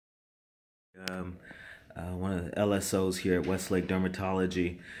one of the LSOs here at Westlake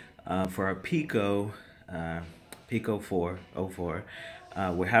Dermatology. For our Piq04,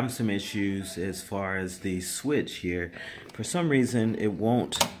 we're having some issues as far as the switch here. For some reason, it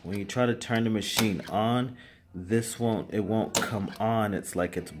won't, when you try to turn the machine on, it won't come on. It's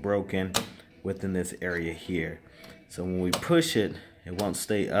like it's broken within this area here. So when we push it, it won't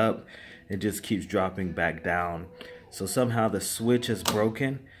stay up. It just keeps dropping back down. So somehow the switch is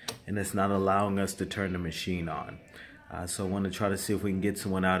broken and it's not allowing us to turn the machine on. So I want to try to see if we can get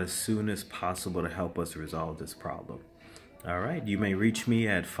someone out as soon as possible to help us resolve this problem. All right, you may reach me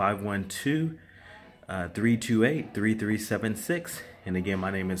at 512-328-3376. And again,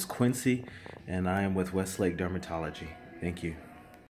 my name is Quincy and I am with Westlake Dermatology. Thank you.